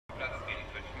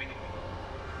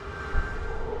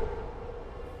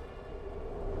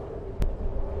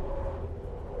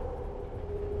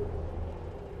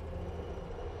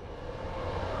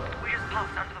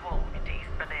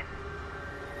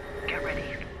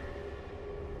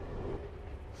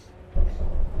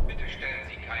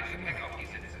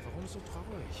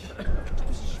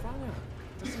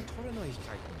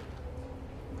Neuigkeiten.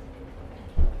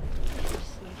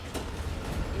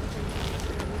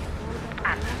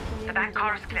 The back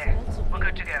car is clear. We're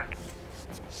good to go.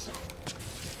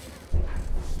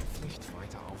 Nicht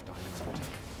weiter aufdrängen, bitte.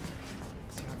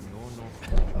 Sie hat nur noch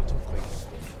die Auto bringen.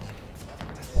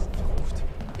 Das ist verruft.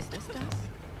 Ist es das?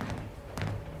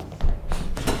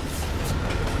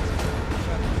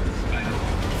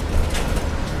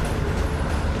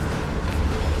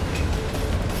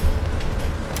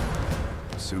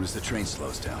 As soon as the train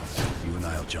slows down, you and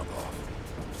I'll jump off.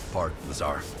 Bart,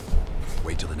 Lazar,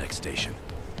 wait till the next station.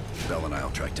 Bell and I'll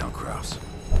track down Kraus.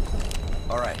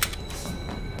 All right.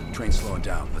 Train's slowing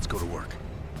down. Let's go to work.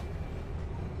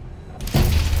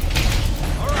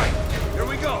 All right, here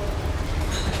we go.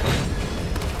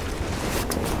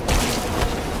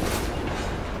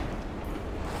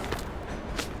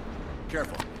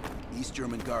 Careful. East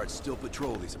German guards still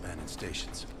patrol these abandoned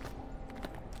stations.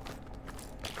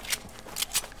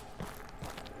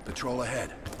 Patrol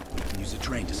ahead. Use a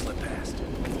train to slip past.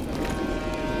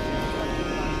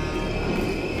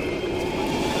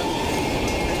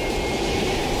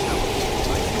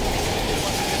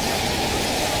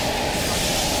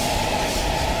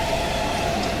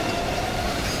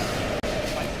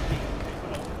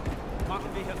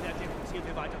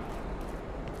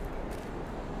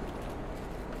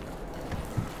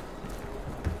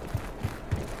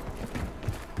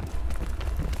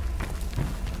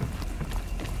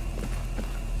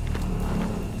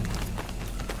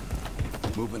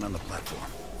 Movement on the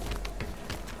platform.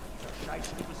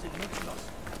 Scheißstücke sind nutzlos.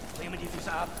 Drehen wir die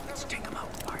Füße ab. Let's take them out.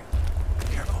 All right.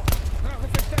 Careful.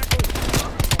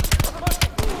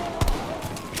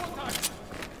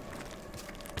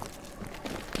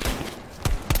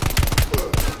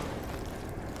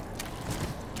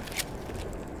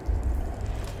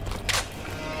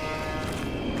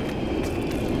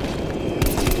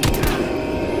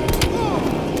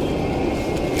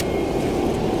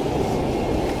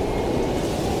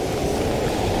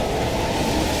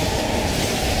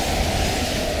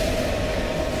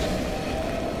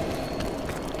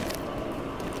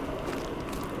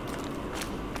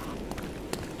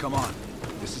 Come on.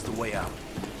 This is the way out.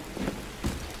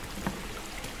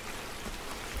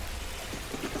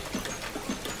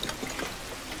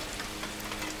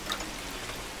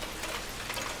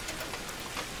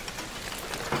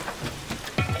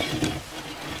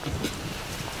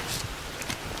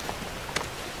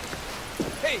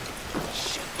 Hey!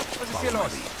 Shit! Was ist hier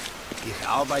los? Ich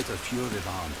arbeite für die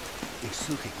Bahn. Ich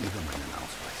suche über meinen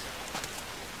Ausweis.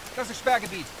 Das ist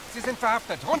Sperrgebiet. Sie sind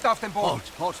verhaftet. Runter auf den Boden.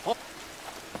 Halt.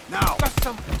 Now! Was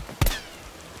zum...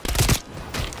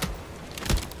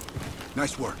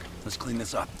 Nice work. Let's clean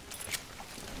this up.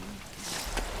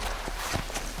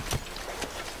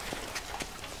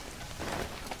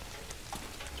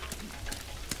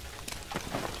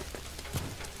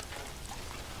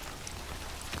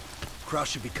 Kraus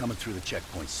should be coming through the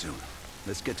checkpoint soon.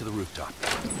 Let's get to the rooftop.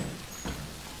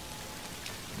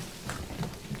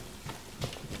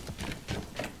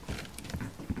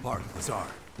 Bart, Lazar,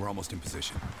 we're almost in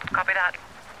position. Copy that.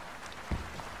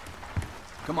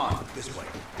 Come on, this way.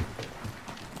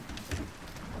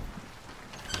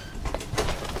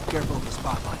 Careful of the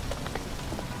spotlight.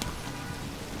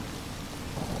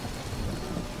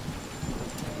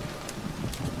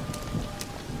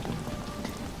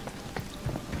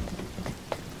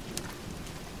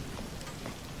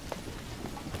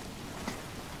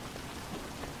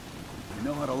 You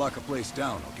know how to lock a place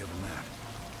down, I'll give him that.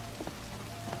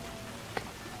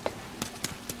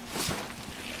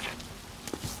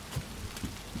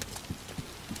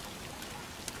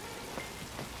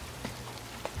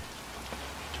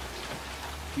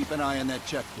 Keep an eye on that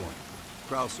checkpoint.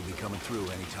 Kraus will be coming through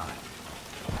any time.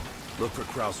 Look for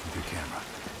Kraus with your camera.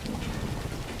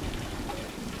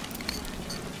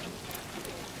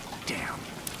 Damn.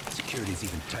 Security's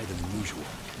even tighter than usual.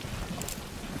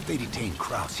 If they detain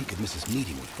Kraus, he could miss his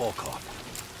meeting with Volkov.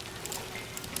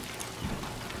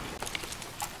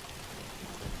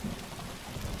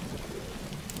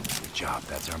 Good job.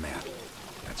 That's our man.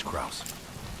 That's Kraus.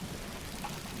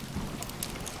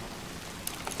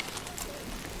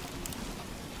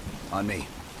 On me.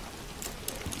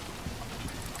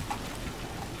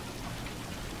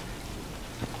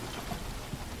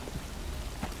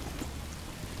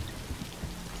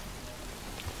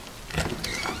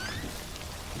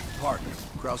 Partner,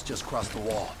 Kraus just crossed the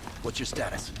wall. What's your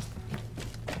status?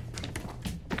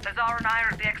 Lazar and I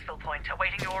are at the exfil point,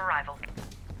 awaiting your arrival.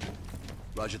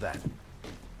 Roger that.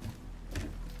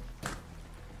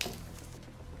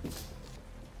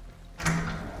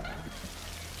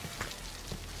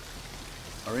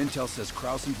 Our intel says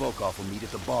Kraus and Volkov will meet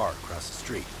at the bar across the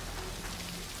street.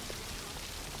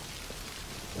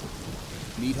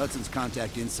 Meet Hudson's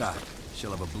contact inside.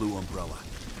 She'll have a blue umbrella.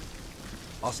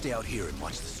 I'll stay out here and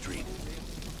watch the street.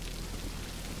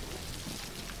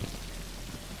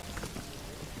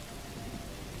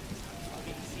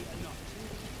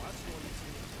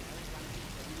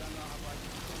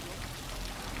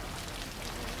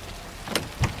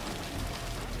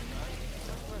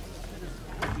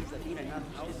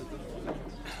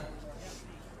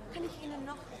 Kann ich Ihnen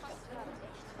noch was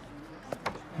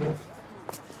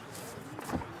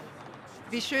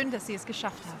Wie schön, dass Sie es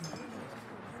geschafft haben.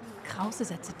 Krause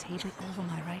set the table over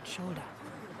my right shoulder.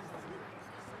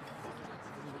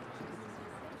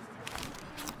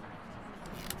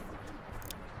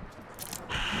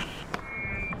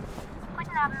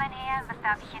 Guten Abend, mein Herr. Was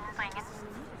darf ich Ihnen bringen?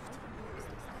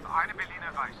 Eine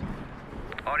Berliner reicht.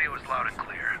 Audio is loud and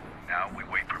clear. Now we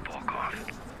wait for Volkov.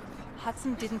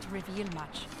 Hudson didn't reveal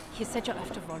much. He said you're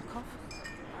after Volkov?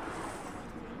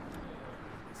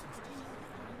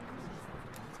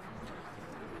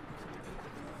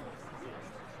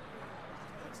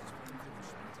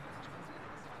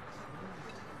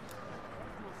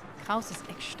 Kraus is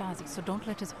ex-Stasi, so don't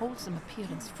let his wholesome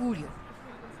appearance fool you.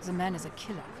 The man is a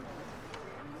killer.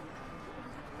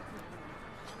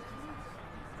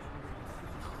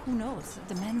 Who knows?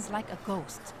 The man's like a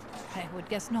ghost. I would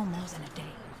guess no more than a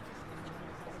day.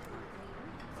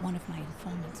 One of my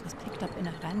informants was picked up in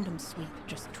a random sweep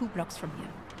just 2 blocks from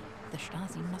here. The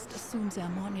Stasi must assume they are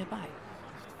more nearby.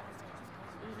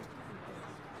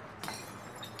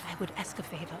 I would ask a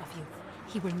favor of you.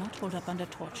 He will not hold up under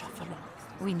torture for long.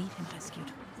 We need him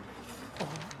rescued. Or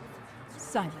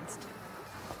silenced.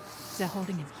 They're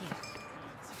holding him here.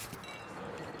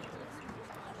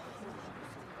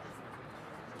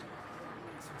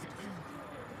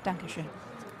 Dankeschön.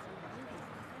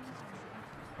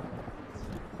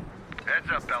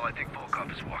 Heads up, Bell. I think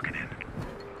Volkov is walking in.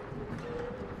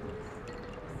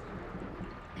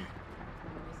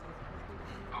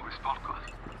 Wo ist Volkov?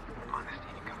 Man ist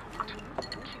Ihnen gewohnt.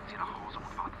 Gehen Sie nach Hause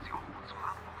und warten Sie auf unseren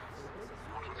Anruf.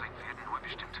 Mondelsein werden neu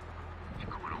bestimmt. Wir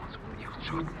kümmern uns Ihren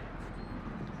Schaden.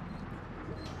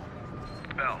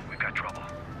 Bell, we've got trouble.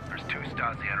 There's 2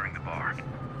 Stasi entering the bar.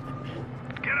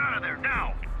 Get out of there,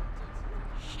 now!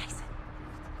 Scheiße.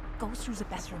 Go through the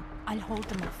bathroom. I'll hold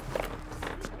them off.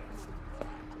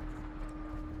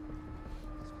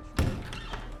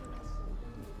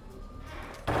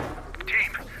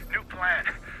 Team, new plan.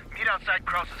 Meet outside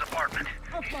Kraus's apartment.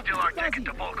 He's still our ticket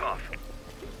to Volkov.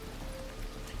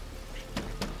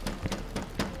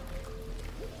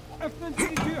 Öffnen Sie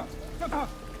die Tür! Sofort!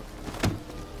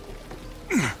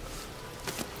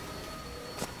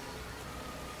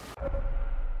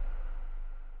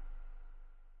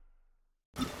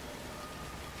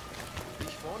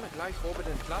 Ich vorne gleich Robert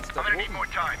den Platz da I'm gonna need oben. more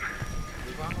time.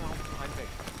 Wir waren auf dem Heimweg.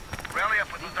 Rally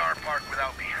up with Lazar Park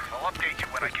without me. I'll update you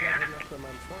when I can. Ich bei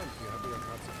meinem Freund. Wir haben ja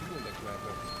gerade zu viel in der Kneipe.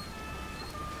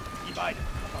 Die beiden.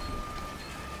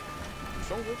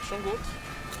 Schon gut, schon gut.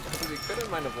 Also, wie könnte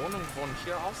meine Wohnung von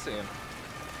hier aussehen?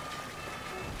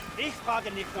 Ich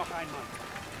frage nicht noch einmal.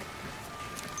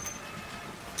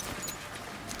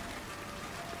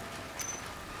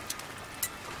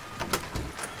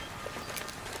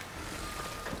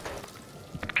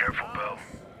 Careful, Bell.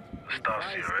 The Ich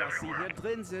Stasi weiß, are dass Sie everywhere. hier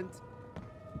drin sind.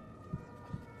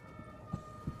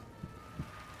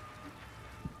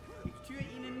 Ich tue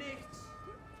Ihnen nichts.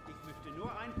 Ich möchte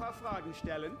nur ein paar Fragen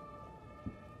stellen.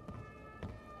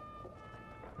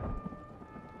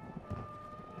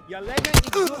 Je länger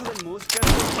ich suchen muss,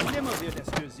 desto schlimmer wird es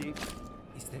für Sie.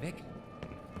 Ist er weg?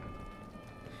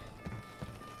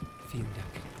 Vielen Dank.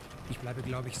 Ich bleibe,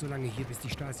 glaube ich, so lange hier, bis die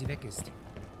Stasi weg ist.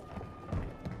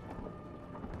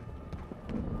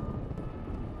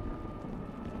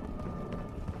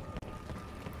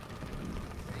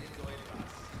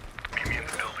 Meet me in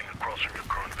the building across from your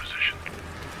current position.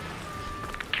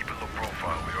 Keep a low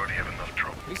profile. We already have enough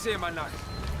trouble. Ich sehe mal nackt.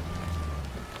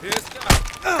 Hier ist...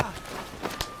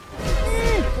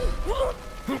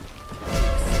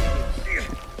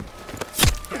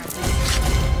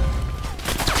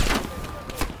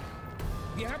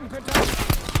 Wir haben Kontakt!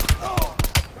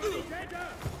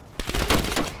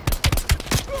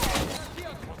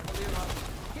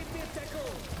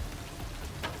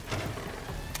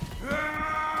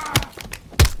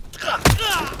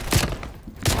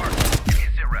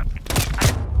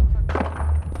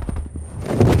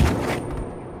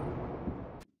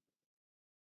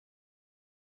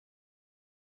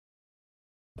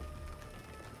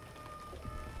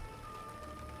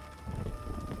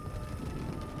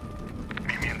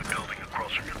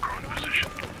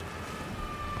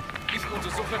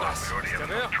 für das. We already Ist have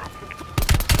der enough wer? trouble.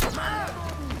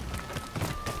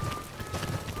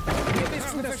 Wir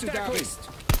wissen, dass du da bist.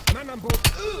 Mann am Boot.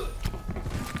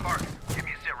 Park, give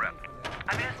me a sit rep.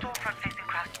 I'm in a storefront facing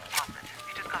Kraft's apartment.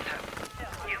 You just got home.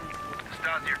 You?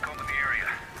 Stasi are combing the area.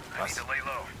 I need to lay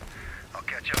low. I'll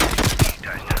catch up with you.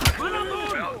 Ties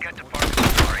down. Bell, get to Park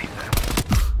or ASAP.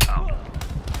 Out.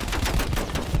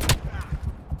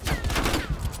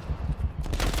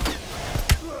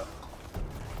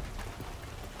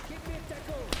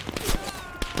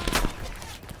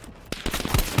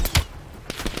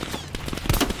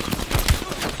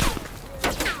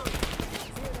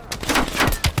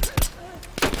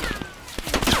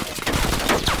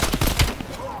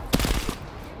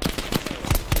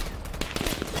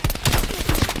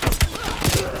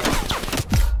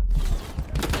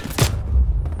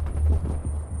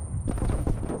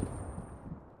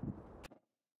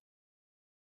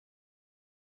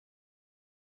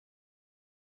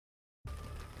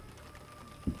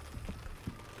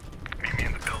 Meet me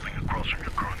in the building across from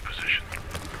your current position.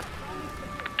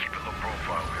 Keep a low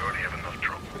profile. We already have enough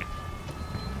trouble.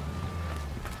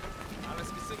 Alles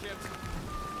gesichert.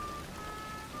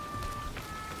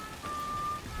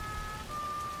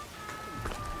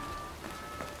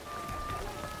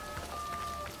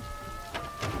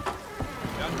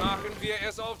 Dann machen wir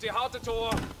es auf die harte Tour.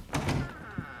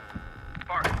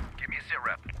 Park, give me a sit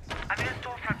rep. I'm in a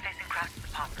storefront facing Kraft's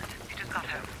apartment. You just got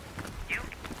home. You?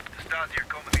 Stasi are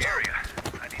combing the area.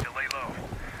 I need to lay low.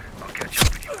 I'll catch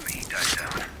up with you when the heat dies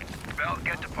down. Bell,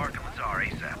 get to Park and Lazar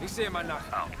ASAP. Ich sehe mal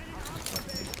nach. Out.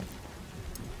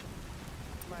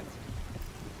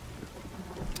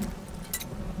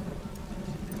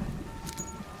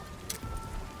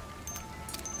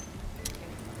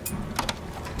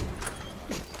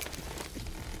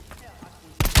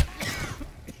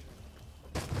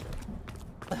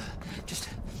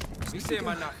 Ich sehe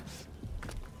mal nach.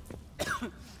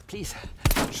 Please,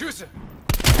 Schüsse!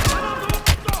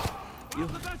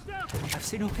 I've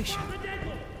seen no picture.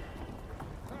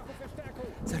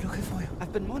 They're looking for you.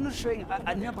 I've been monitoring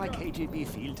a nearby KGB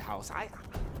field house. I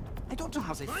don't know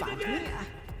how they found me.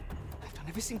 I've done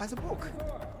everything by the book.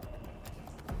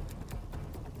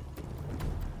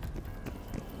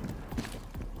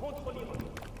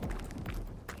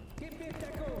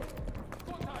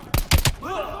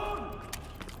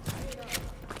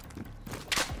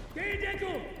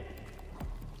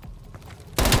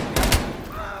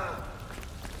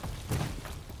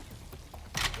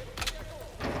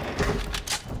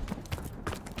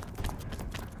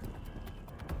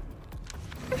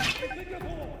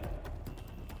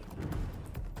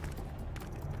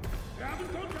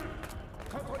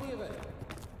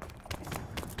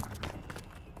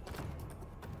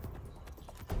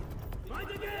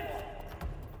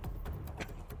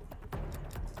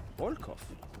 Volkov.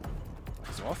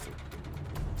 He's awful.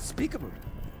 Speakable.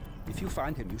 If you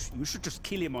find him, you should just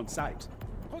kill him on sight.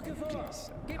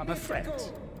 Please, I'm a friend.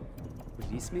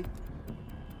 Release me.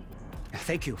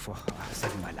 Thank you for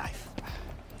saving my life.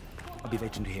 I'll be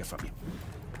waiting to hear from you.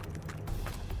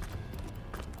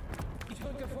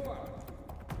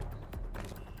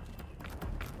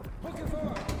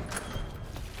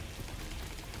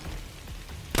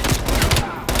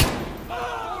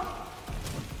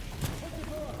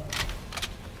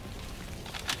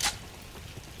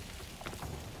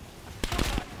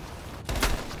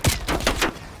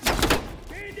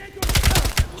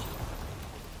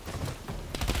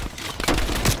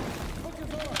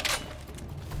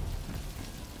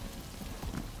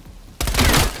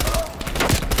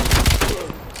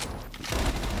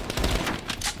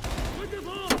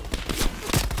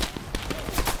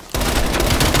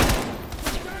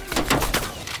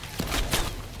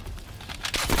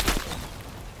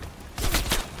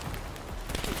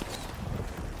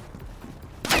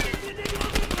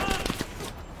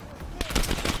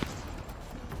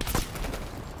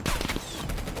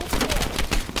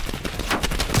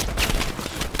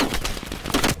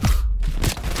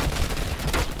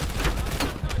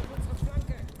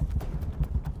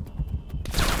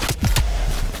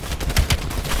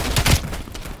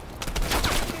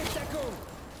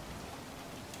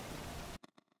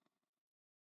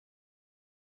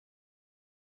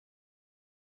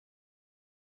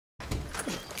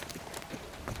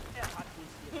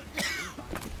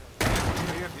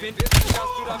 Wind ist nicht, dass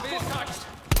du da willst, Axt!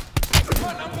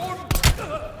 Mann am Boden!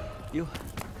 You,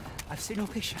 I've seen no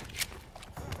picture.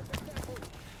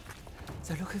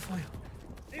 They're looking for you.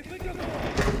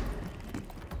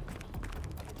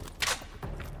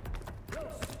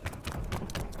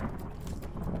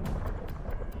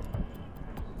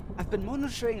 I've been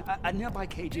monitoring a nearby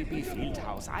KGB field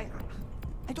house. I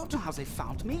I don't know how they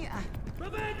found me.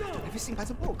 Everything by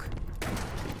the book.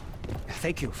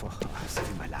 Thank you for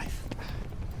saving my life.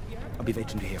 I'll be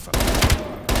waiting to hear from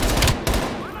you.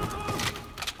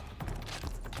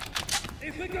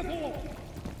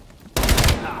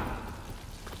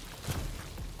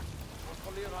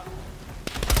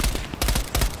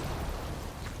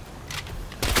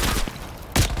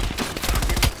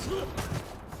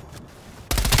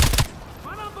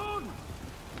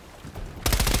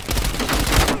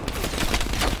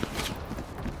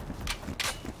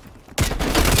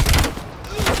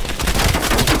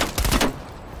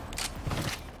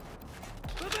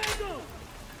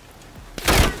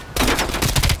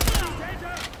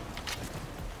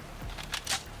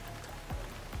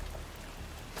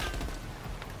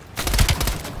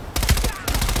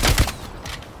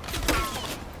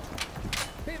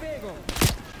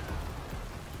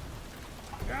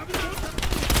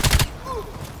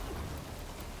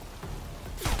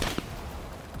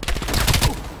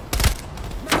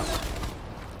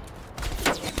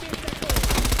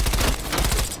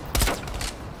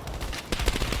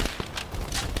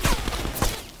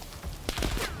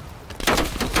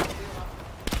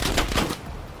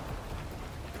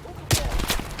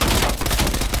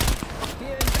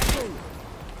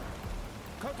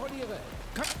 Kontrolliere!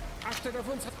 Achtet auf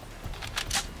uns!